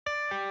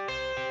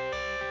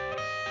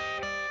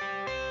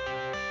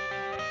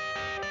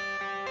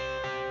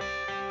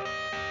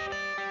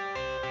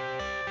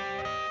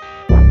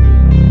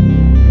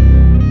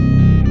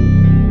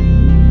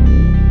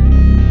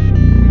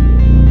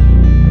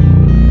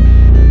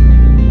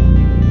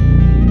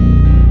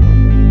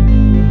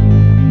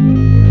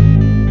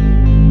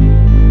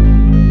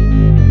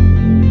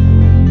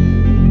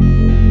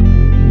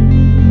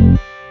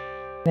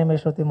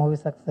శృతి movie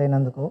success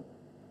అయినందుకు.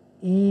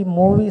 ఈ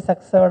movie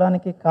success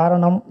అవ్వడానికి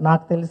కారణం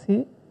నాకు తెలిసి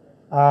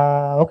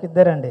ఒక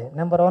ఇద్దరండి.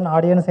 నెంబర్ 1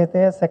 ఆడియన్స్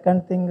అయితే,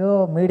 సెకండ్ థింగ్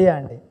మీడియా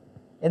అండి.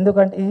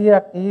 ఎందుకంటే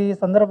ఈ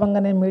సందర్భంగా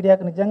నేను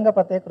మీడియాకు నిజంగా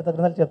ప్రత్యేక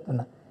కృతజ్ఞతలు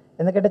చెప్తున్నా.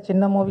 ఎందుకంటే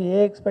చిన్న మూవీ ఏ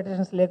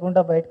ఎక్స్పెక్టేషన్స్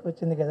లేకుండా బయటకు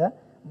వచ్చింది కదా,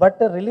 బట్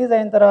రిలీజ్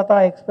అయిన తర్వాత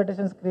ఆ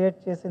ఎక్స్పెక్టేషన్స్ క్రియేట్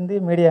చేసింది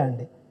మీడియా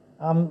అండి.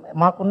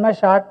 మాకున్న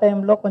షార్ట్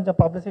టైంలో కొంచెం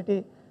పబ్లిసిటీ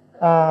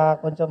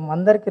కొంచెం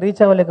అందరికి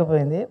రీచ్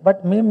అవ్వలేకపోయింది. బట్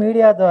మీ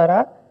మీడియా ద్వారా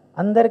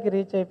అందరికి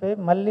రీచ్ అయిపోయి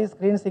మళ్ళీ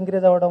స్క్రీన్స్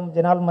ఇంక్రీజ్ అవ్వడం,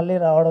 జనాలు మళ్ళీ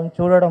రావడం,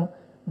 చూడడం,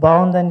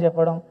 బాగుందని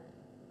చెప్పడం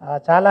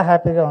చాలా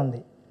హ్యాపీగా ఉంది.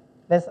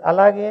 ప్లస్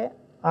అలాగే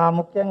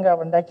ముఖ్యంగా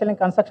యాక్చువల్లీ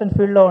కన్స్ట్రక్షన్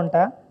ఫీల్డ్లో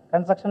ఉంటా.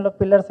 కన్స్ట్రక్షన్లో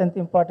పిల్లర్స్ ఎంత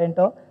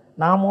ఇంపార్టెంటో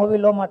నా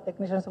మూవీలో మా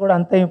టెక్నీషియన్స్ కూడా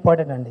అంతే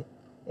ఇంపార్టెంట్ అండి.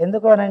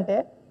 ఎందుకు అని అంటే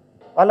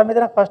వాళ్ళ మీద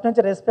నాకు ఫస్ట్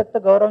నుంచి రెస్పెక్ట్,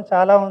 గౌరవం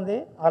చాలా ఉంది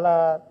వాళ్ళ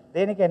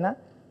దేనికైనా.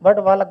 బట్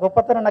వాళ్ళ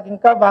గొప్పతనం నాకు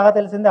ఇంకా బాగా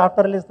తెలిసింది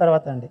ఆఫ్టర్ రిలీజ్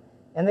తర్వాత అండి.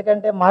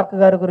 ఎందుకంటే మార్క్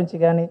గారి గురించి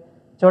కానీ,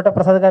 చోట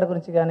ప్రసాద్ గారి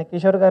గురించి కానీ,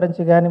 కిషోర్ గారి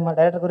గురించి కానీ, మా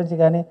డైరెక్టర్ గురించి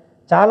కానీ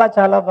చాలా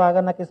చాలా బాగా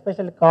నాకు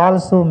ఎస్పెషల్లీ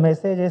కాల్స్,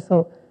 మెసేజెస్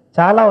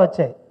చాలా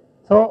వచ్చాయి.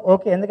 సో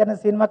ఓకే, ఎందుకంటే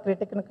సినిమా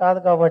క్రిటిక్ని కాదు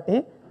కాబట్టి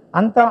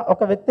అంత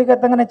ఒక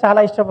వ్యక్తిగతంగా నేను చాలా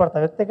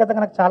ఇష్టపడతాను.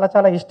 వ్యక్తిగతంగా నాకు చాలా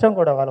చాలా ఇష్టం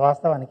కూడా వాళ్ళు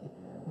వాస్తవానికి.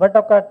 బట్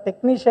ఒక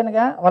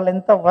టెక్నీషియన్గా వాళ్ళు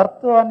ఎంత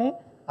వర్త్ అని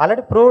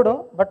ఆల్రెడీ ప్రూవ్డ్.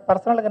 బట్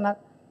పర్సనల్గా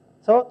నాకు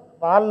సో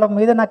వాళ్ళ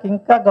మీద నాకు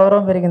ఇంకా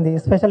గౌరవం పెరిగింది.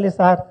 Especially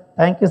sir,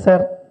 thank you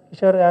sir.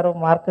 Kishore గారు,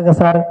 మార్క్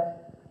సార్,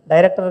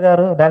 డైరెక్టర్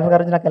గారు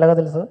గురించి నాకు ఎలాగో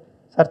తెలుసు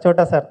సార్.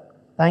 చోటా sir,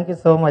 thank you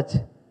so much.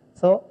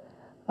 So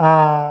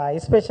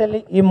especially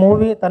ఈ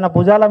మూవీ తన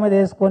భుజాల మీద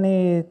వేసుకొని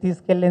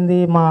తీసుకెళ్ళింది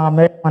మా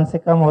మేడం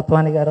హన్సిక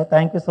మోత్వాని గారు.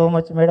 Thank you so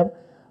much madam.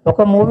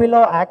 ఒక మూవీలో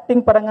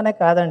యాక్టింగ్ పరంగానే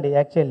కాదండి,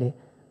 యాక్చువల్లీ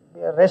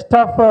రెస్ట్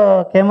ఆఫ్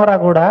కెమెరా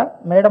కూడా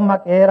మేడం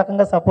మాకు ఏ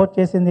రకంగా సపోర్ట్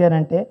చేసింది అని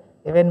అంటే,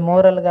 ఈవెన్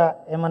మోరల్గా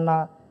ఏమన్నా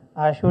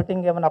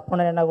షూటింగ్ ఏమన్నా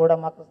అప్పుడైనా కూడా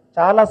మాకు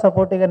చాలా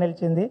సపోర్టివ్గా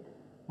నిలిచింది.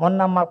 మొన్న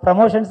మా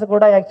ప్రమోషన్స్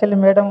కూడా యాక్చువల్లీ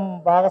మేడం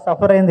బాగా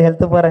సఫర్ అయింది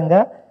హెల్త్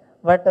పరంగా.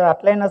 బట్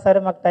అట్లయినా సరే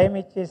మాకు టైం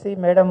ఇచ్చేసి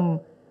మేడం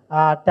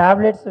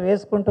ట్యాబ్లెట్స్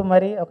వేసుకుంటూ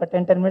మరి ఒక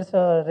 10 మినిట్స్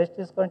రెస్ట్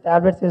తీసుకొని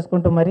ట్యాబ్లెట్స్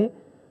వేసుకుంటూ మరి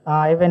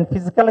ఈవెన్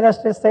ఫిజికల్గా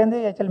స్ట్రెస్ అయింది,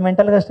 యాక్చువల్లీ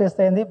మెంటల్గా స్ట్రెస్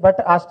అయింది. బట్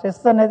ఆ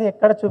స్ట్రెస్ అనేది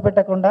ఎక్కడ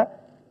చూపెట్టకుండా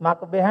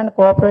మాకు బిహైండ్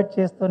కోఆపరేట్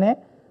చేస్తూనే,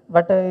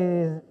 బట్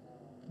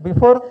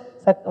బిఫోర్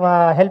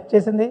హెల్ప్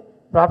చేసింది.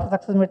 ఆఫ్టర్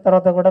సక్సెస్ మీట్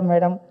తర్వాత కూడా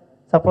మేడం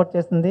సపోర్ట్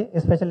చేస్తుంది.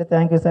 Especially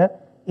thank you sir.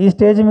 ఈ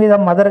స్టేజ్ మీద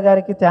మదర్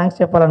గారికి థ్యాంక్స్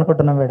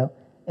చెప్పాలనుకుంటున్నాం మేడం.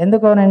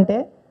 ఎందుకు అని అంటే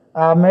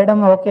మేడం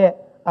ఓకే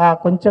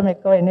కొంచెం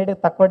ఎక్కువ ఎన్ని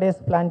తక్కువ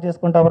డేస్ ప్లాన్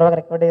చేసుకుంటాం,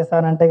 ఎక్కువ డేస్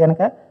అని అంటే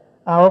కనుక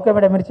ఓకే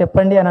మేడం మీరు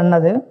చెప్పండి అని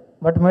అన్నది.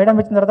 బట్ మేడం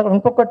ఇచ్చిన తర్వాత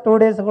ఇంకొక 2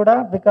 డేస్ కూడా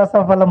బికాస్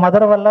ఆఫ్ వాళ్ళ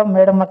మదర్ వల్ల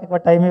మేడం మాకు ఎక్కువ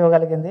టైం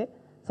ఇవ్వగలిగింది.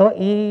 సో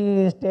ఈ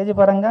స్టేజ్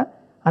పరంగా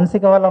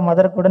హన్సిక వాళ్ళ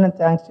మదర్ కూడా నేను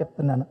థ్యాంక్స్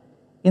చెప్తున్నాను.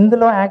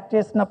 ఇందులో యాక్ట్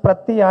చేసిన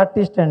ప్రతి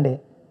ఆర్టిస్ట్ అండి,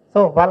 సో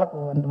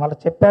వాళ్ళకు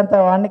చెప్పేంత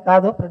వాడిని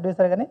కాదు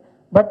ప్రొడ్యూసర్ కానీ,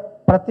 బట్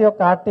ప్రతి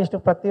ఒక్క ఆర్టిస్ట్,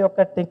 ప్రతి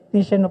ఒక్క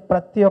టెక్నీషియన్,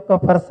 ప్రతి ఒక్క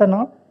పర్సన్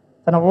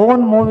తన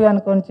ఓన్ మూవీ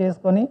అనుకొని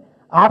చేసుకొని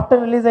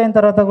ఆఫ్టర్ రిలీజ్ అయిన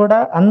తర్వాత కూడా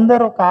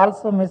అందరూ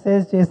కాల్స్,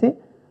 మెసేజ్ చేసి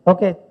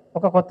ఓకే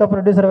ఒక కొత్త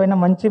ప్రొడ్యూసర్ అయినా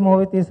మంచి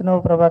movie తీసినావు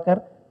Prabhakar,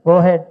 go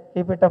head,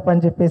 keep it up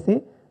అని చెప్పేసి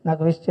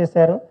నాకు విష్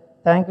చేశారు.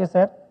 Thank you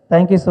sir,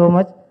 thank you so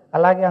much.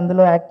 అలాగే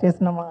అందులో యాక్ట్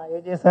చేసిన మా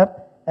ఏజే సార్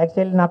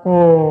యాక్చువల్లీ నాకు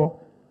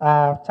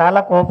చాలా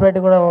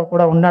కోఆపరేటివ్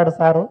కూడా ఉన్నాడు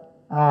sir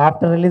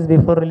after release,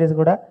 before release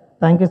కూడా.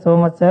 Thank you so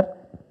much sir.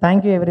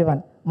 Thank you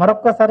everyone.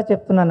 మరొక్కసారి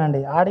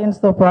చెప్తున్నానండి,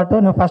 ఆడియన్స్తో పాటు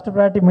నేను ఫస్ట్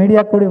ప్రయారిటీ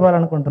మీడియాకు కూడా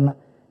ఇవ్వాలనుకుంటున్నా.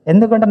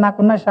 ఎందుకంటే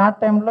నాకున్న షార్ట్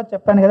టైంలో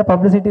చెప్పాను కదా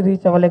పబ్లిసిటీ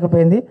రీచ్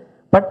అవ్వలేకపోయింది.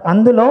 బట్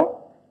అందులో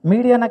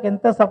మీడియా నాకు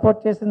ఎంత సపోర్ట్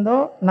చేసిందో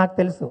నాకు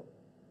తెలుసు.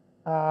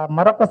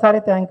 మరొకసారి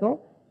థ్యాంక్ యూ.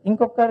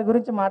 ఇంకొకరి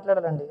గురించి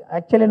మాట్లాడాలండి.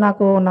 యాక్చువల్లీ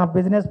నాకు నా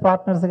బిజినెస్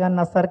పార్ట్నర్స్ కానీ,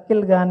 నా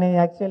సర్కిల్ కానీ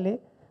యాక్చువల్లీ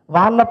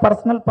వాళ్ళ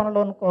పర్సనల్ పనులు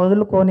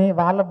వదులుకొని,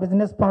 వాళ్ళ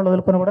బిజినెస్ పనులు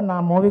వదులుకొని కూడా నా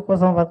మూవీ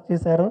కోసం వర్క్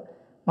చేశారు.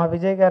 మా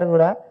విజయ్ గారు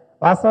కూడా.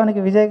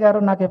 వాస్తవానికి విజయ్ గారు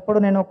నాకు ఎప్పుడు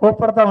నేను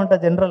కోప్పడతా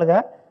ఉంటాను జనరల్గా,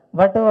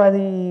 బట్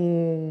అది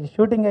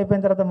షూటింగ్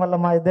అయిపోయిన తర్వాత మళ్ళీ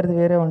మా ఇద్దరిది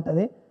వేరే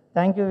ఉంటుంది.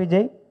 Thank you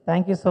Vijay,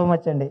 thank you so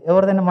much అండి.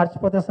 ఎవరిదైనా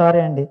మర్చిపోతే సారీ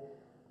అండి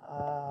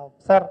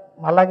సార్.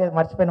 అలాగే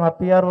మర్చిపోయిన మా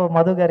పిఆర్ఓ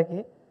మధు గారికి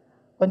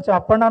కొంచెం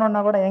అప్ అండ్ డౌన్ ఉన్నా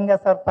కూడా ఏం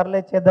కాదు సార్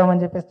పర్లేదు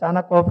చేద్దామని చెప్పేసి చాలా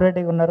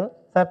కోఆపరేటివ్గా ఉన్నారు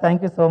sir.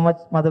 Thank you so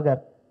much Madhu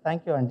గారు,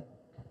 థ్యాంక్ యూ అండి.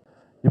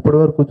 ఇప్పటి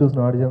వరకు చూసిన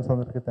ఆడియన్స్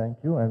అందరికీ థ్యాంక్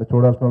యూ. అండ్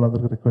చూడాల్సిన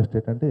వాళ్ళందరికీ రిక్వెస్ట్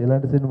ఏంటంటే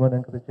ఇలాంటి సినిమాని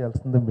ఎంకరేజ్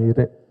చేయాల్సింది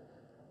మీరే,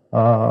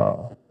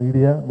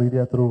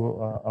 మీడియా త్రూ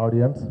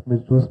ఆడియన్స్.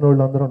 మీరు చూసిన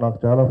వాళ్ళందరూ నాకు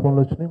చాలా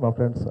ఫోన్లు వచ్చినాయి. మా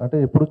ఫ్రెండ్స్ అంటే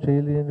ఎప్పుడు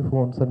చేయలేని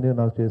ఫోన్స్ అన్నీ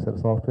నాకు చేశారు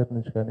సాఫ్ట్వేర్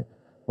నుంచి. కానీ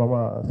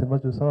మా సినిమా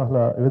చూసాం, అసలు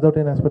వితౌట్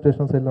ఎనీ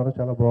ఎక్స్పెక్టేషన్స్ వెళ్ళినారు,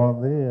 చాలా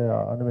బాగుంది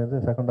అని మీద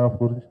సెకండ్ హాఫ్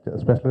గురించి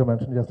స్పెషల్గా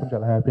మెన్షన్ చేస్తాం,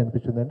 చాలా హ్యాపీ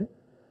అనిపించిందండి.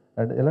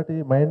 అండ్ ఇలాంటి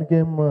మైండ్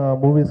గేమ్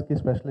మూవీస్కి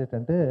స్పెషల్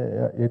ఏంటంటే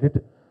ఎడిట్,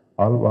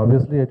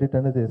 ఆబ్వియస్లీ ఎడిట్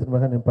అనేది సినిమా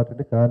కానీ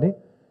ఇంపార్టెంట్, కానీ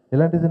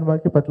ఇలాంటి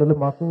సినిమాకి పర్టికులర్లీ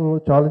మాకు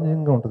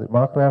ఛాలెంజింగ్గా ఉంటుంది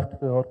మా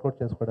క్రాఫ్ట్కి వర్కౌట్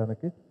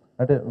చేసుకోవడానికి.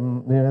 అంటే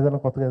మేము ఏదైనా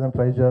కొత్తగా ఏదైనా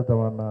ట్రై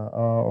చేద్దామన్నా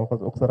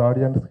ఒకసారి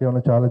ఆడియన్స్కి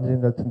ఏమైనా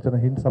ఛాలెంజింగ్గా చిన్న చిన్న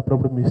హింట్స్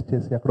అప్పుడప్పుడు మిస్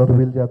చేసి ఎక్కడో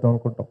రివీల్ చేద్దాం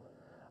అనుకుంటాం.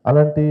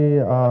 అలాంటి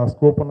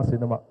స్కోప్ ఉన్న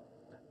సినిమా.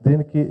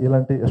 దీనికి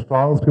ఇలాంటి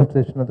స్ట్రాంగ్ స్క్రిప్ట్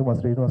తెచ్చినందుకు మా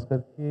శ్రీనివాస్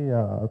గారికి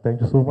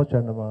thank you so much.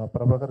 And మా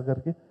ప్రభాకర్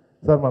గారికి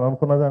సార్ మనం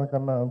అనుకున్న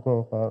దానికన్నా ఇంకో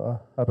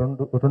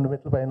రెండు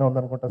మెట్ల పైన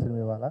ఉందనుకుంటా సినిమా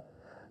ఇవాళ.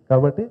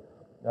 కాబట్టి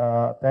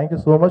థ్యాంక్ యూ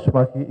సో మచ్.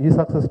 మాకు ఈ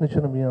సక్సెస్ని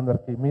ఇచ్చిన మీ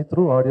అందరికీ, మీ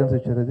త్రూ ఆడియన్స్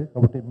ఇచ్చారు ఇది,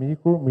 కాబట్టి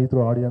మీకు మీ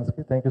త్రూ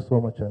ఆడియన్స్కి థ్యాంక్ యూ సో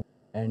మచ్ అండి.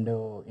 అండ్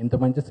ఇంత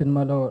మంచి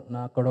సినిమాలో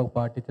నాకు కూడా ఒక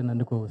పార్ట్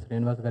ఇచ్చినందుకు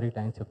శ్రీనివాస్ గారికి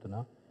థ్యాంక్స్ చెప్తున్నా.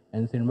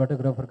 అండ్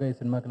సినిమాటోగ్రాఫర్గా ఈ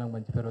సినిమాకి నాకు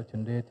మంచి పేరు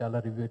వచ్చింది.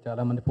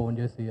 చాలా మంది ఫోన్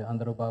చేసి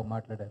అందరూ బాగా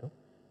మాట్లాడారు.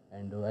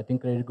 And I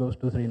think credit goes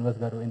to Srinivas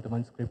గారు, ఇంత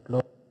మంచి స్క్రిప్ట్లో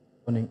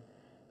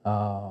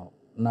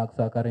నాకు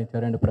సహకారం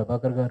ఇచ్చారు. అండ్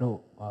ప్రభాకర్ గారు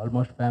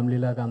ఆల్మోస్ట్ ఫ్యామిలీ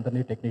లాగా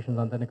అందరినీ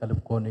టెక్నీషియన్స్ అందరినీ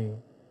కలుపుకొని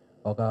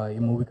ఈ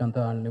మూవీకి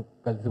అంతా అన్ని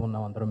కలిసి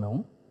ఉన్నాం అందరం మేము.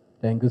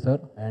 Thank you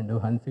sir. And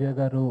Hansika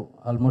గారు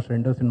ఆల్మోస్ట్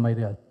రెండో సినిమా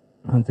ఇది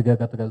హన్సిక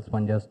గారితో కలిసి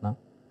పనిచేస్తున్నా.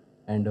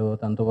 అండ్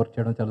తనతో వర్క్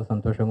చేయడం చాలా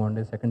సంతోషంగా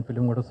ఉండే. సెకండ్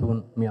ఫిలిం కూడా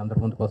సూన్ మీ అందరి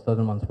ముందుకు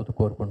వస్తుందని మనస్ఫూర్తి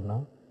కోరుకుంటున్నా.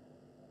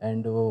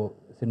 అండ్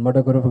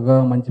సినిమాటోగ్రఫర్గా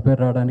మంచి పేరు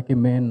రావడానికి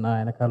మెయిన్ నా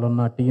వెనకాల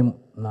ఉన్న టీం,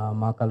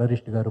 మా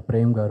కలరిస్ట్ గారు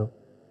ప్రేమ్ గారు,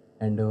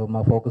 అండ్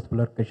మా focus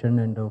puller Kishan,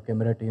 and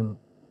camera team,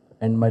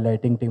 and my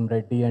lighting team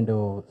Reddy and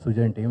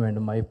Sujan team, and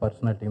my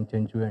personal team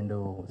Chenchu and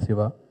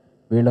Shiva.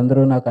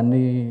 వీళ్ళందరూ నాకు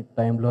అన్ని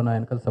టైంలో నా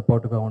వెనకాల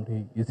సపోర్ట్గా ఉండి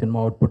ఈ సినిమా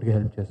అవుట్పుట్కి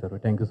హెల్ప్ చేశారు.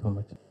 Thank you so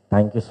much.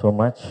 Thank you so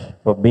much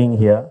for being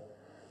here.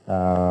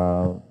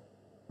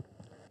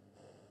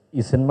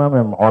 ఈ సినిమా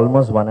మేము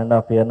ఆల్మోస్ట్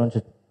 1.5 year నుంచి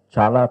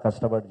చాలా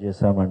కష్టపడి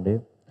చేసామండి.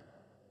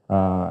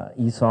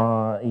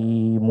 ఈ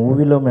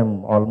మూవీలో మేము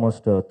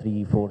ఆల్మోస్ట్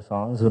 3-4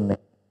 సాంగ్స్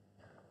ఉన్నాయి.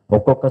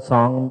 ఒక్కొక్క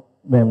సాంగ్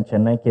మేము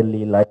చెన్నైకి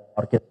వెళ్ళి లైవ్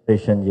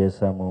ఆర్కెస్ట్రేషన్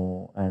చేసాము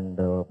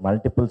అండ్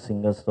మల్టిపుల్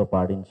సింగర్స్తో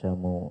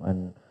పాడించాము.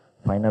 అండ్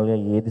ఫైనల్గా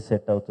ఏది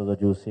సెట్ అవుతుందో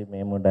చూసి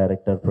మేము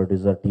డైరెక్టర్,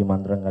 ప్రొడ్యూసర్ టీం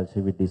అందరం కలిసి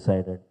వి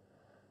డిసైడెడ్.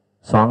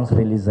 సాంగ్స్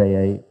రిలీజ్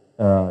అయ్యాయి,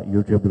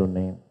 యూట్యూబ్లో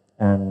ఉన్నాయి.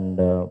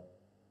 అండ్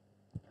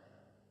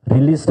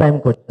రిలీజ్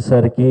టైంకి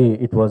వచ్చేసరికి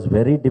ఇట్ వాజ్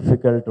వెరీ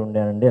డిఫికల్ట్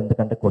ఉండేనండి.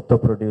 ఎందుకంటే కొత్త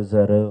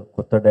ప్రొడ్యూసర్,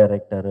 కొత్త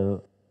డైరెక్టర్,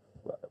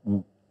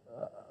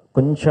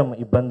 కొంచెం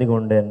ఇబ్బందిగా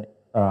ఉండే.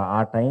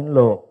 ఆ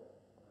టైంలో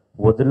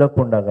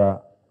వదలకుండగా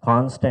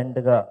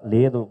కాన్స్టెంట్గా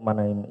లేదు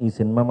మనం ఈ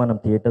సినిమా మనం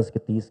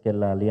థియేటర్స్కి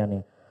తీసుకెళ్ళాలి అని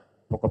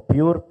ఒక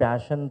ప్యూర్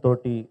ప్యాషన్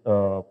తోటి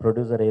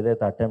ప్రొడ్యూసర్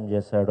ఏదైతే అటెంప్ట్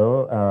చేశాడో,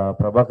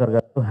 ప్రభాకర్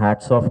గారు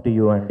హ్యాట్స్ ఆఫ్ టు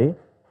యూ అండి.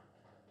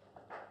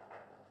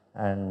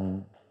 అండ్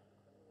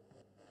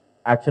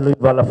యాక్చువల్లీ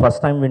ఇవాళ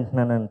ఫస్ట్ టైం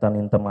వింటున్నాను నేను తను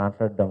ఇంత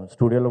మాట్లాడడం.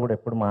 స్టూడియోలో కూడా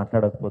ఎప్పుడు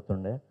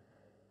మాట్లాడకపోతుండే.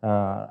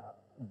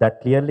 దట్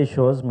క్లియర్లీ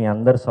షోస్ మీ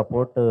అందరి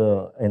సపోర్ట్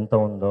ఎంత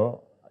ఉందో.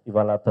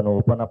 ఇవాళ అతను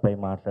ఓపెన్ అప్ అయి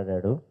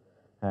మాట్లాడాడు.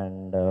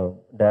 అండ్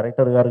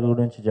డైరెక్టర్ గారి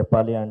గురించి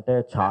చెప్పాలి అంటే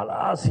చాలా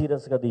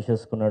సీరియస్గా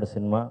తీసేసుకున్నాడు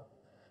సినిమా.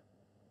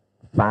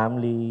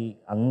 ఫ్యామిలీ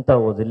అంతా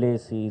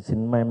వదిలేసి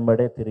సినిమా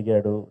వెంబడే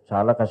తిరిగాడు,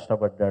 చాలా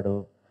కష్టపడ్డాడు.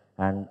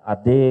 అండ్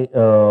అదే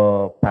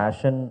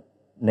ప్యాషన్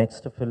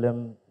నెక్స్ట్ ఫిలిం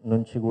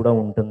నుంచి కూడా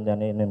ఉంటుంది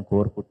అని నేను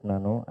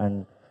కోరుకుంటున్నాను. And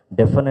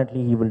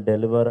definitely he will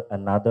deliver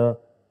another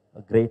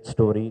great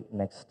story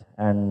next.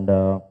 And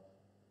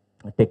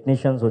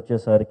technicians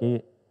వచ్చేసరికి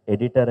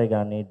ఎడిటరే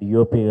కానీ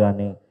డిఓపి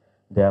కానీ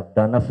they have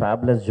done a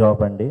fabulous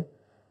job అండి.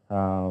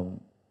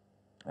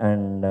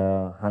 అండ్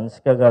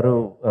హన్సిక గారు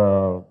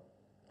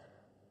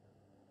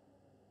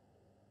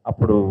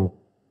అప్పుడు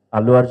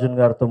అల్లు అర్జున్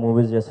గారితో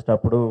మూవీస్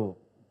చేసేటప్పుడు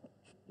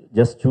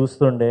జస్ట్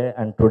చూస్తుండే.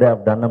 And today I've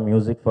done a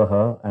music for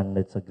her and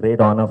it's a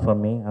great honour for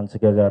me,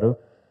 Hansika గారు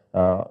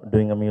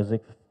doing a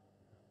music.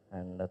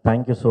 And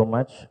thank you so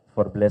much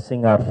for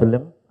blessing hour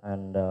film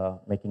and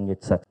making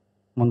it success.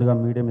 ముందుగా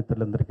media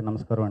మిత్రులందరికీ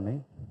నమస్కారం అండి.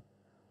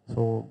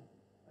 So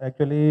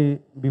actually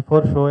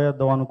before show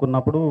వేద్దాం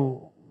అనుకున్నప్పుడు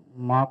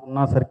మాకున్న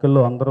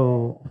సర్కిల్లో అందరూ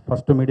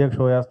ఫస్ట్ మీడియాకి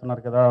షో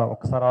వేస్తున్నారు కదా,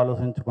 ఒకసారి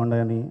ఆలోచించుకోండి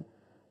అని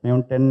మేము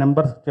 10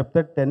 నెంబర్స్ చెప్తే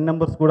 10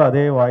 నెంబర్స్ కూడా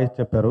అదే వాయిస్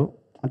చెప్పారు.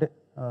 అంటే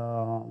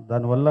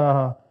దానివల్ల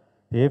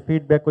ఏ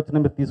ఫీడ్బ్యాక్ వచ్చినా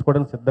మీరు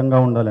తీసుకోవడానికి సిద్ధంగా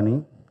ఉండాలని.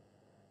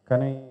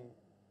 కానీ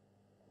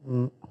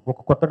ఒక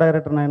కొత్త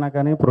డైరెక్టర్నైనా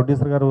కానీ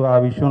ప్రొడ్యూసర్ గారు ఆ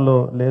విషయంలో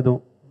లేదు,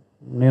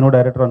 నేను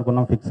డైరెక్టర్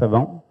అనుకున్నాం, ఫిక్స్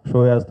అవ్వాం,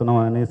 షో వేస్తున్నాం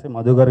అనేసి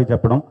మధు గారికి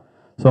చెప్పడం.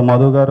 సో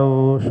మధు గారు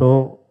షో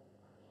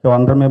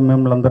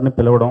మిమ్మల్ని అందరినీ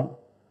పిలవడం.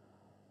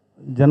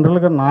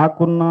 జనరల్గా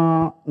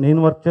నేను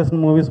వర్క్ చేసిన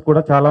మూవీస్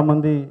కూడా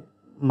చాలామంది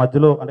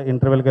మధ్యలో అంటే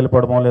ఇంటర్వెల్కి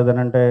వెళ్ళిపోవడమో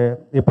లేదనంటే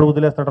ఎప్పుడు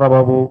వదిలేస్తాడు రా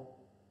బాబు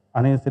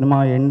అనే సినిమా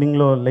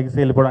ఎండింగ్లో లెగ్స్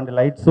వెళ్ళిపోవడం, అంటే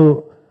లైట్స్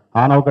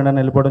ఆన్ అవ్వకుండా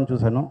వెళ్ళిపోవడం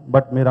చూశాను.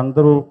 బట్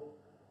మీరందరూ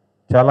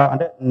చాలా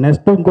అంటే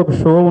నెక్స్ట్ ఇంకొక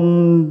షో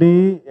ఉండి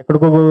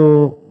ఎక్కడికో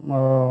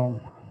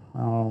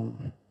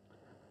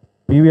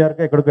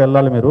పీవీఆర్కి ఎక్కడికో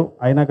వెళ్ళాలి మీరు,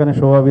 అయినా కానీ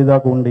షో అవి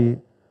దాకా ఉండి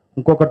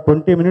ఇంకొక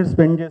 20 minutes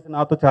స్పెండ్ చేసి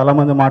నాతో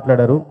చాలామంది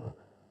మాట్లాడారు.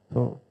 సో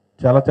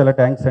చాలా చాలా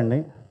థ్యాంక్స్ అండి.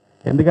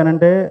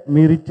 ఎందుకనంటే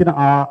మీరు ఇచ్చిన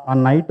ఆ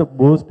నైట్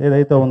బూస్ట్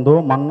ఏదైతే ఉందో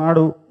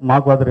మన్నాడు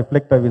మాకు అది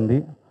రిఫ్లెక్ట్ అయ్యింది.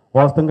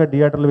 వాస్తవంగా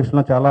థియేటర్ల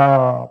విషయంలో చాలా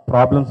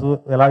ప్రాబ్లమ్స్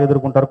ఎలా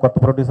ఎదుర్కొంటారు కొత్త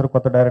ప్రొడ్యూసర్,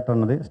 కొత్త డైరెక్టర్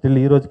అన్నది స్టిల్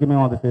ఈ రోజుకి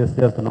మేము అది ఫేస్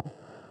చేస్తున్నాం.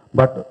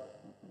 బట్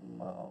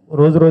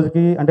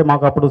రోజుకి అంటే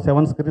మాకు అప్పుడు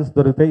 7 screens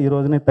దొరికితే ఈ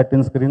రోజుని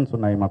 13 screens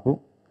ఉన్నాయి మాకు,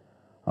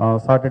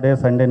 సాటర్డే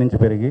సండే నుంచి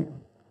పెరిగి.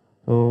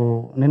 సో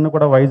నిన్న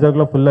కూడా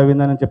వైజాగ్లో ఫుల్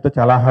అయిందని చెప్తే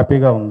చాలా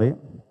హ్యాపీగా ఉంది.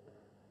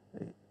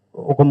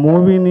 ఒక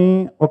మూవీని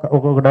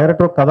ఒక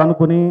డైరెక్టర్ కథ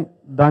అనుకుని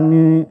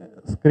దాన్ని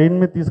స్క్రీన్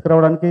మీద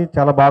తీసుకురావడానికి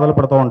చాలా బాధలు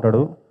పడుతూ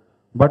ఉంటాడు.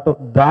 బట్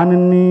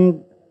దానిని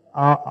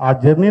ఆ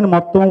జర్నీని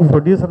మొత్తం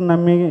ప్రొడ్యూసర్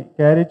నమ్మి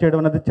క్యారీ చేయడం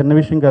అనేది చిన్న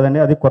విషయం కదండి.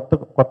 అది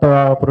కొత్త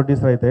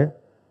ప్రొడ్యూసర్ అయితే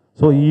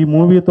సో ఈ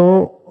మూవీతో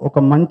ఒక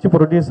మంచి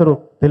ప్రొడ్యూసర్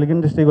తెలుగు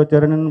ఇండస్ట్రీకి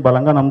వచ్చారని నేను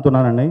బలంగా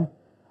నమ్ముతున్నానండి.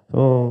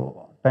 సో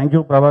థ్యాంక్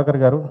యూ ప్రభాకర్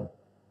గారు.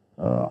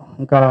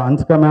 ఇంకా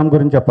హన్సిక మ్యామ్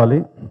గురించి చెప్పాలి.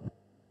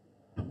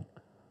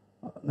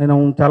 నేను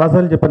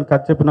చాలాసార్లు చెప్పాను,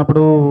 కథ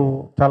చెప్పినప్పుడు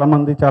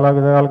చాలామంది చాలా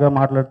విధాలుగా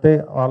మాట్లాడితే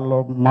వాళ్ళు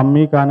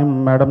మమ్మీ కానీ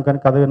మేడం కానీ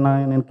కథ విన్నా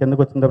నేను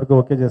కిందకు వచ్చినప్పటికీ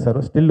ఓకే చేశారు.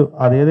 స్టిల్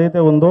అది ఏదైతే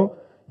ఉందో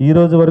ఈ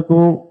రోజు వరకు,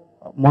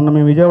 మొన్న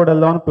మేము విజయవాడ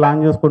వెళ్దామని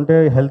ప్లాన్ చేసుకుంటే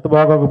హెల్త్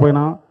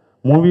బాగోకపోయినా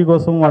మూవీ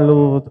కోసం వాళ్ళు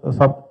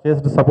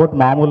చేసిన సపోర్ట్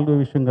మామూలు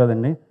విషయం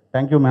కాదండి.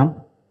 Thank you ma'am.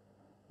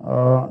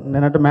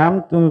 నేనంటే మ్యామ్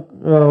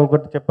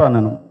ఒకటి చెప్పాను,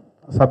 నేను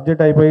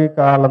సబ్జెక్ట్ అయిపోయి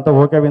వాళ్ళంతా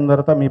ఓకే అయిన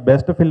తర్వాత మీ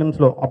బెస్ట్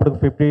ఫిలిమ్స్లో, అప్పుడు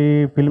 50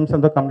 ఫిలిమ్స్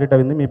అంతా కంప్లీట్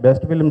అయింది, మీ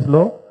బెస్ట్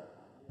ఫిలిమ్స్లో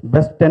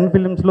బెస్ట్ 10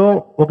 ఫిలిమ్స్లో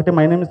ఒకటి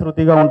మై నేమ్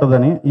శృతిగా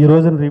ఉంటుందని ఈ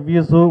రోజు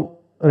రివ్యూస్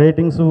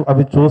రేటింగ్స్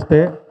అవి చూస్తే,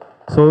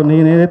 సో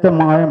నేను ఏదైతే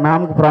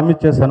మ్యామ్కి ప్రామిస్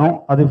చేశానో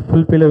అది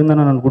ఫుల్ఫిల్ అయిందని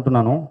నేను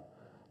అనుకుంటున్నాను.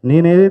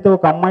 నేను ఏదైతే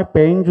ఒక అమ్మాయి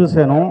పెయిన్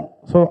చూశానో,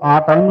 సో ఆ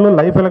టైంలో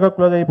లైఫ్ ఎలాగో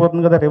క్లోజ్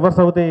అయిపోతుంది కదా, రివర్స్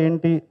అవుతే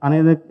ఏంటి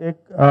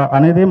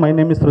అనేది మై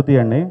నేమ్ శృతి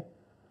అండి.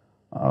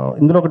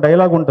 ఇందులో ఒక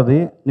డైలాగ్ ఉంటుంది,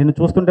 నిన్ను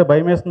చూస్తుంటే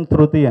భయం వేస్తుంది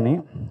శృతి అని.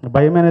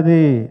 భయం అనేది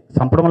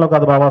చంపడంలో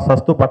కాదు బాబా,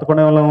 సస్తు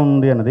బతకడంలో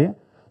ఉంది అనేది.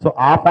 సో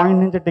ఆ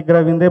పాయింట్ నుంచి టిగ్గర్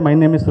అయిందే మై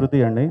నేమ్ శృతి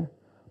అండి.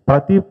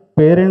 ప్రతి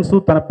పేరెంట్స్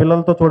తన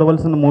పిల్లలతో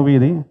చూడవలసిన మూవీ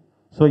ఇది.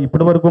 సో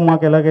ఇప్పటి వరకు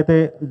మాకు ఎలాగైతే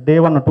డే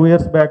 1 2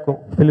 years బ్యాక్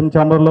ఫిలిం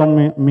ఛాంబర్లో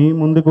మీ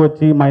ముందుకు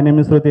వచ్చి మై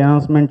నేమ్ శృతి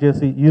అనౌన్స్మెంట్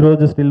చేసి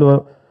ఈరోజు స్టిల్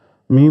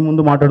మీ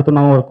ముందు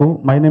మాట్లాడుతున్న వరకు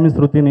మై నేమ్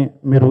శృతిని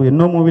మీరు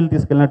ఎన్నో మూవీలు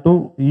తీసుకెళ్ళినట్టు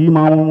ఈ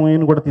మా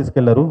మూవీని కూడా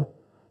తీసుకెళ్లారు.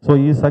 సో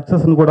ఈ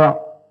సక్సెస్ని కూడా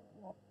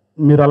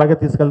మీరు అలాగే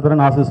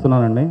తీసుకెళ్తారని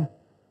ఆశిస్తున్నానండి.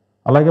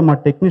 అలాగే మా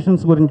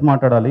టెక్నీషియన్స్ గురించి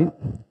మాట్లాడాలి.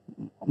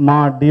 మా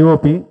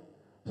డిఓపి,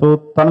 సో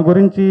తన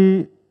గురించి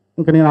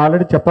ఇంకా నేను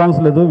ఆల్రెడీ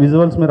చెప్పాల్సిన లేదు,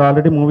 విజువల్స్ మీరు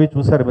ఆల్రెడీ మూవీ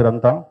చూశారు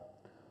మీరంతా.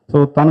 సో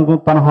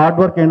తన హార్డ్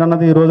వర్క్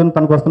ఏంటన్నది ఈ రోజున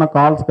తనకు వస్తున్న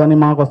కాల్స్ కానీ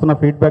మాకు వస్తున్న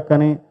ఫీడ్బ్యాక్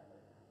కానీ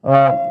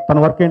తన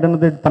వర్క్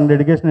ఏంటన్నది, తన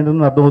డెడికేషన్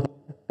ఏంటన్నది అర్థమవుతుంది.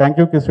 Thank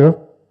you Kishore.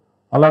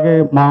 అలాగే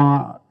మా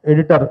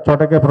ఎడిటర్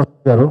చోటకే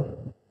ప్రసాద్ గారు.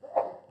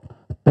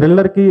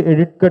 థ్రిల్లర్కి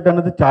ఎడిట్ కట్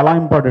అనేది చాలా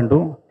ఇంపార్టెంట్.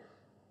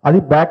 అది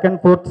back and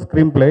fourth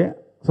screen play.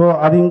 So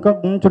అది ఇంకా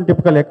కొంచెం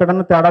టిపికల్,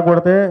 ఎక్కడన్నా తేడా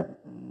కొడితే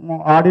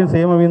ఆడియన్స్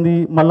ఏమైంది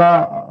మళ్ళీ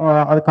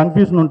అది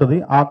కన్ఫ్యూజన్ ఉంటుంది.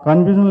 ఆ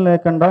కన్ఫ్యూజన్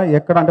లేకుండా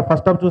ఎక్కడ అంటే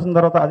ఫస్ట్ హాఫ్ చూసిన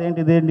తర్వాత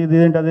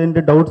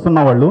అదేంటి డౌట్స్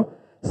ఉన్నవాళ్ళు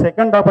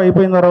సెకండ్ హాఫ్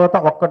అయిపోయిన తర్వాత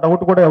ఒక్క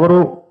డౌట్ కూడా ఎవరు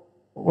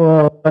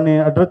దాన్ని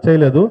అడ్రస్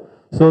చేయలేదు.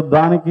 సో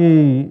దానికి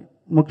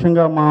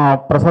ముఖ్యంగా మా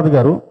ప్రసాద్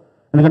గారు,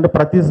 ఎందుకంటే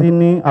ప్రతి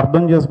సీన్ని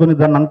అర్థం చేసుకుని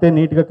దాన్ని అంతే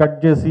నీట్గా కట్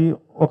చేసి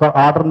ఒక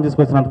ఆర్డర్ని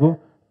తీసుకొచ్చినందుకు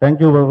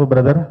థ్యాంక్ యూ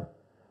బ్రదర్.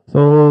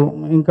 సో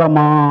ఇంకా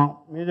మా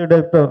మ్యూజిక్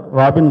డైరెక్టర్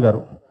రాబిన్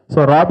గారు. సో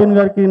రాబిన్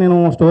గారికి నేను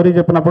స్టోరీ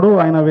చెప్పినప్పుడు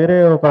ఆయన వేరే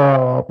ఒక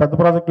పెద్ద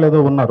ప్రాజెక్టులు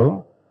ఏదో ఉన్నారు.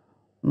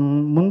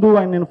 ముందు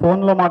ఆయన నేను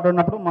ఫోన్లో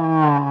మాట్లాడినప్పుడు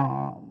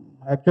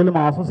యాక్చువల్లీ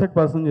మా అసోసియేట్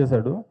పర్సన్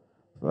చేశాడు.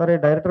 సరే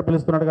డైరెక్టర్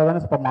పిలుస్తున్నాడు కదా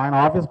అని ఆయన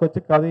ఆఫీస్కి వచ్చి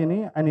కాదు అని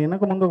ఆయన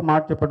వెనక ముందు ఒక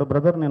మాట చెప్పాడు,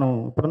 బ్రదర్ నేను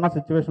ఇప్పుడున్న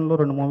సిచ్యువేషన్లో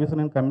 2 మూవీస్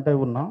నేను కమిట్ అయి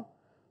ఉన్నా,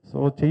 సో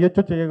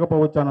చేయొచ్చు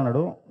చేయకపోవచ్చు అని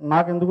అన్నాడు.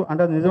 నాకెందుకు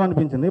అంటే అది నిజం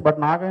అనిపించింది. బట్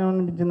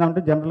నాకేమనిపించింది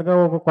అంటే జనరల్గా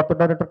ఒక కొత్త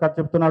డైరెక్టర్ కథ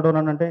చెప్తున్నాడు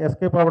అని అంటే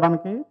ఎస్కేప్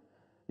అవ్వడానికి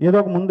ఏదో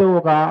ఒక ముందు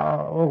ఒక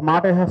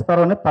మాట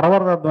వేసేస్తారు అని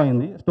తర్వాత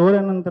అర్థమైంది. స్టోరీ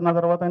అని తిన్న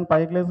తర్వాత ఆయన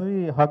పైకి లేసి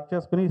హక్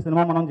చేసుకుని ఈ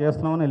సినిమా మనం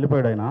చేస్తున్నామని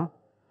వెళ్ళిపోయాడు ఆయన.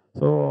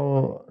 సో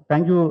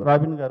థ్యాంక్ యూ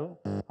రాబిన్ గారు.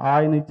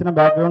 ఆయన ఇచ్చిన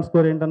బ్యాక్గ్రౌండ్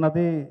స్కోర్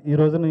ఏంటన్నది ఈ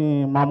రోజుని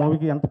మా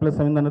మూవీకి ఎంత ప్లస్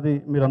అయిందన్నది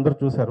మీరు అందరూ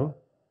చూశారు.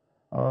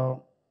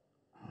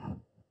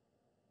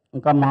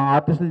 ఇంకా మా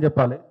ఆర్టిస్టులు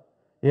చెప్పాలి.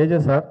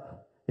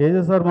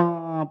 ఏజే సార్ మా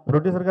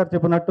ప్రొడ్యూసర్ గారు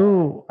చెప్పినట్టు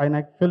ఆయన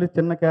యాక్చువల్లీ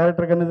చిన్న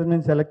క్యారెక్టర్ అనేది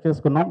మేము సెలెక్ట్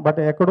చేసుకున్నాం. బట్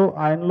ఎక్కడో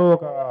ఆయనలో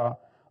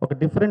ఒక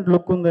డిఫరెంట్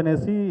లుక్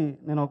ఉందనేసి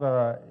నేను ఒక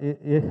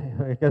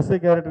ఎస్ఐ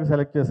క్యారెక్టర్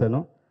సెలెక్ట్ చేశాను.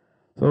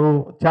 సో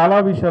చాలా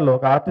విషయాల్లో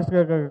ఒక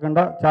ఆర్టిస్ట్గా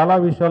కాకుండా చాలా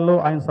విషయాల్లో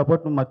ఆయన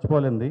సపోర్ట్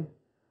మర్చిపోలేంది.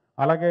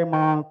 అలాగే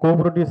మా కో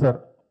ప్రొడ్యూసర్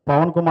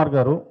పవన్ కుమార్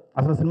గారు,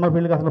 అసలు సినిమా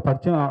ఫీల్డ్కి అసలు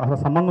పరిచయం అసలు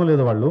సంబంధం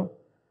లేదు వాళ్ళు.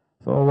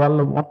 సో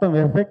వాళ్ళు మొత్తం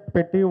ఎఫెక్ట్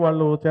పెట్టి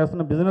వాళ్ళు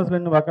చేస్తున్న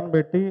బిజినెస్లన్నీ పక్కన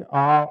పెట్టి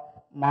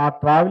మా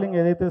ట్రావెలింగ్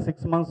ఏదైతే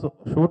 6 months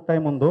షూట్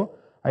టైం ఉందో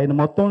ఆయన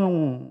మొత్తం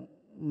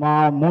మా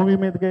మూవీ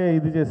మీదకే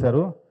ఇది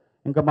చేశారు.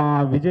 ఇంకా మా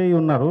విజయ్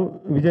ఉన్నారు,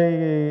 విజయ్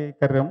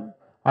కర్యం,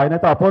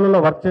 ఆయనైతే అపోలోలో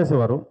వర్క్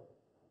చేసేవారు.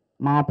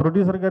 మా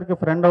ప్రొడ్యూసర్ గారికి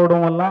ఫ్రెండ్ అవ్వడం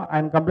వల్ల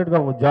ఆయన కంప్లీట్గా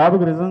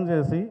జాబ్కి రిజైన్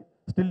చేసి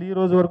స్టిల్ ఈ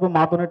రోజు వరకు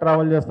మాతోనే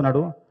ట్రావెల్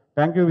చేస్తున్నాడు.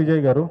 థ్యాంక్ యూ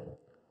విజయ్ గారు.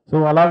 సో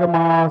అలాగే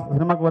మా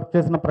సినిమాకి వర్క్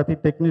చేసిన ప్రతి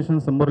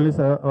టెక్నీషియన్స్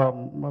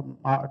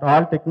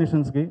ఆల్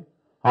టెక్నీషియన్స్కి,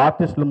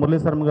 ఆర్టిస్టులు మురళీ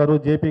శర్మ గారు,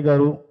 జేపీ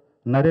గారు,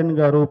 నరేన్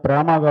గారు,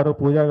 ప్రేమ గారు,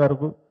 పూజా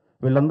గారు,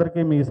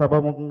 వీళ్ళందరికీ మీ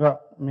సభాముఖంగా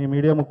మీ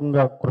మీడియా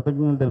ముఖంగా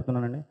కృతజ్ఞతలు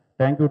తెలుపుతున్నానండి.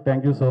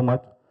 Thank you so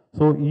much.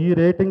 So ఈ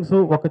రేటింగ్స్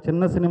ఒక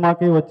చిన్న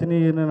సినిమాకి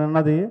వచ్చినాయి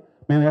అన్నది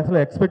మేము అసలు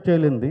ఎక్స్పెక్ట్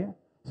చేయలేంది.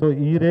 సో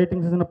ఈ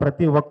రేటింగ్స్ ఇచ్చిన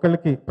ప్రతి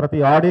ఒక్కరికి, ప్రతి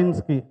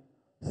ఆడియన్స్కి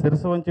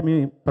శిరస్సు వంచి మీ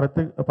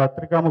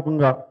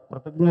పత్రికాముఖంగా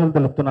కృతజ్ఞతలు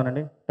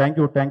తెలుపుతున్నానండి.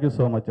 థ్యాంక్ యూ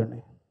సో మచ్ అండి.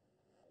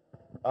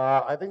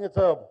 I think it's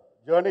a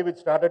journey which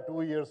started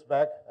 2 years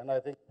back, and I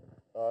think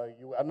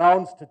you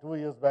announced 2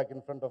 years back in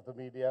front of the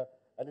media,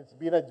 and it's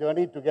been a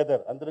journey together.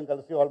 Andaram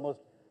kalisi almost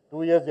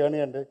 2 years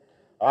journey andi.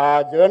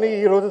 Journey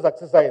ee roju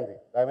success ayindi.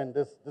 I mean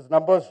this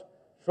numbers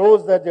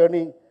shows that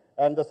journey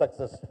and the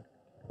success.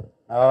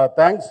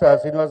 Thanks,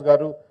 Srinivas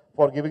Garu,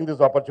 for giving this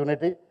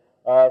opportunity.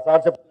 Sir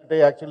చెప్పినట్టే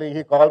actually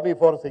he called me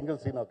for a single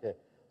scene, okay.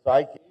 So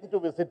I came to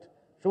visit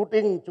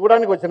shooting,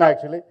 చూడడానికి వచ్చాను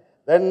actually.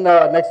 Then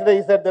next day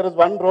he said, there is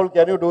one role,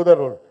 can you do the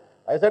role?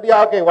 I said,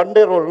 yeah, okay, one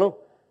day role. No?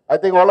 I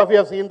think all of you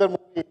have seen the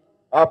movie.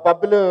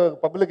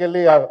 Public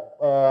వెళ్ళి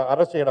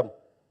arrest చేయడం,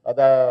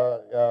 the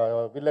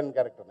villain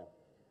character.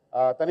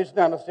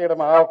 Tanishni arrest చేయడం,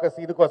 ఆ ఒక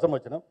scene కోసం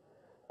వచ్చినాం.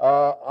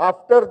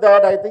 After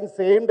that, I think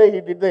same day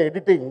he did the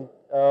editing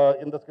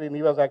in the screen.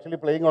 He was actually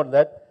playing on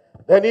that.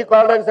 Then he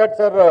called and said,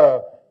 sir,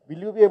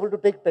 will you be able to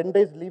take 10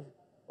 days leave?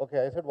 Okay,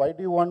 I said, why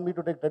do you want me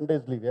to take 10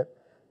 days leave here?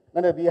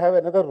 No, we have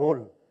another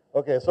role.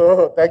 Okay, so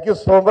thank you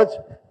so much.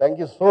 Thank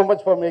you so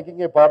much for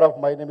making a part of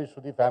My Name is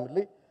Shruthi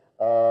family.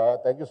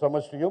 Thank you so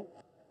much to you.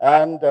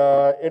 And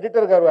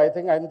editor Garu, I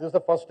think this is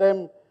the first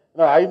time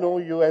I know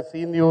you, I've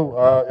seen you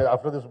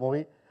after this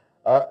movie.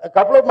 A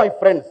couple of my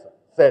friends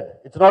said,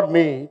 it's not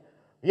me.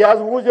 He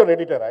asked, who's your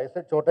editor? I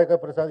said, Choteka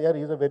Prasad, here,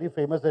 he's a very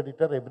famous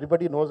editor.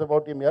 Everybody knows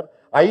about him here.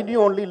 I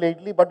knew only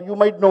lately, but you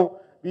might know.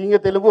 Being a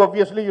Telugu,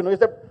 obviously, he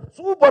said,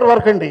 super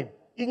work and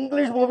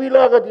English movie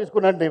laga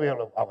తీసుకున్నాండి.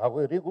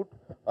 Very good.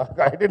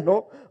 I didn't know.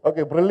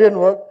 Okay, brilliant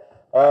work.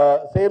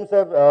 Same,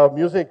 sir,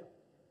 music.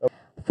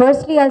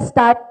 Firstly, I'll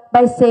start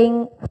by saying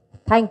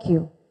thank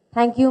you.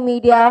 Thank you,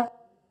 media.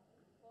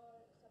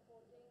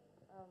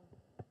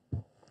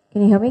 Can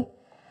you hear me?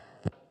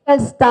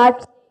 I'll start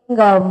saying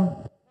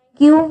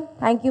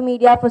thank you,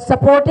 media, for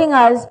supporting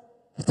us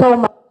so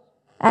much.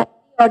 And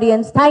the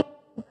audience, thank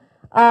you.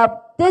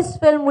 This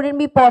film wouldn't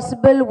be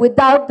possible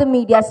without the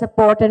media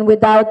support and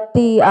without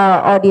the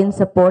audience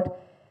support.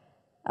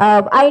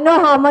 I know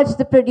how much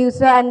the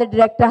producer and the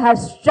director have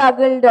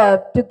struggled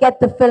to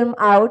get the film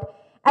out.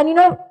 And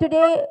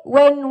today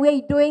when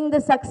we're doing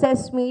the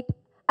success meet,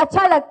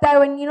 acha lagta hai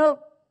when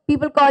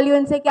people call you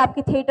and say कि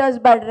आपके theaters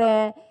बढ़ रहे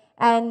हैं,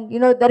 and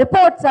the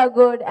reports are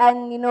good,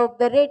 and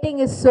the rating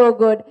is so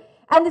good.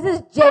 And this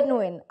is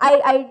genuine.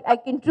 I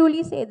can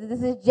truly say that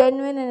this is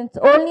genuine, and it's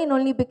only and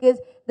only because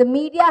the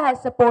media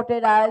has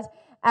supported us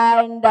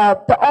and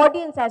the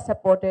audience has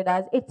supported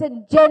us. It's a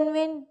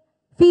genuine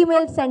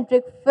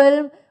female-centric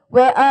film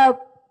where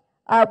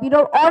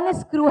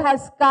honest crew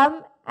has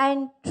come,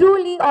 and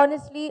truly,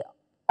 honestly,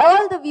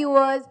 all the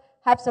viewers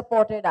have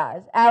supported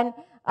us. And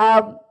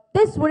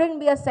this wouldn't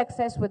be a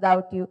success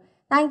without you.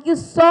 Thank you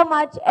so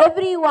much,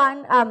 everyone.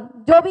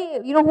 Joby,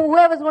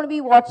 whoever's going to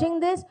be watching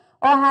this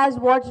or has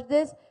watched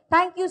this,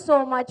 thank you so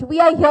much. We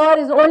are here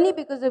is only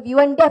because of you,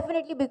 and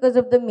definitely because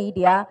of the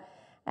media.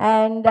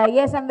 And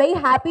yes, I'm very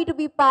happy to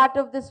be part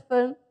of this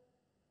film.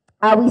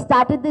 We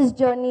started this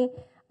journey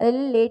a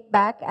little late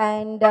back,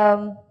 and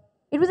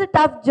it was a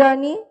tough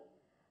journey.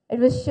 It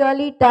was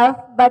surely tough,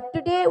 but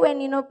today when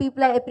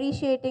people are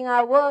appreciating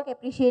our work,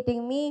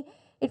 appreciating me,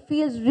 it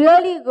feels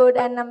really good,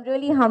 and I'm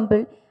really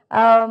humbled.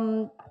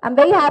 I'm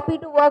very happy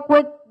to work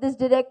with this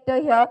director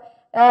here.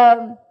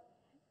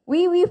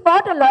 We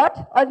fought a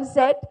lot on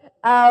set.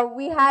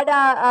 We had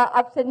our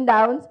ups and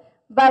downs,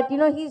 but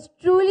he's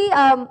truly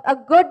a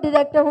good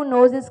director who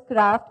knows his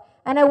craft,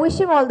 and I wish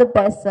him all the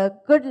best, sir.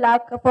 Good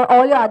luck for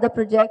all your other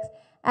projects.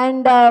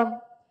 And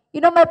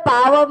my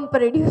power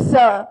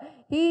producer,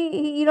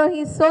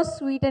 he's so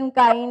sweet and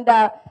kind,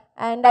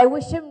 and I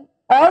wish him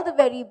all the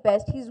very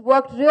best. He's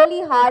worked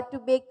really hard to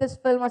make this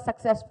film a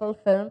successful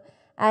film,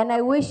 and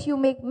I wish you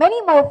make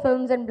many more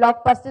films and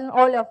blockbusters in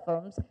all your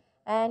films.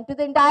 And to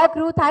the entire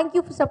crew, thank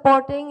you for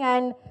supporting,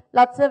 and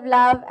lots of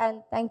love,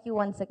 and thank you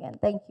once again.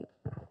 Thank you.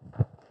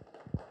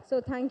 So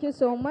thank you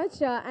so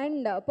much.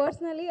 And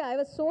personally, I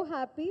was so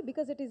happy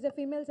because it is a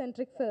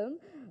female-centric film.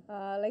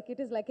 It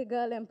is like a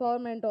girl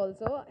empowerment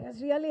also. I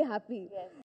was really happy. Yes.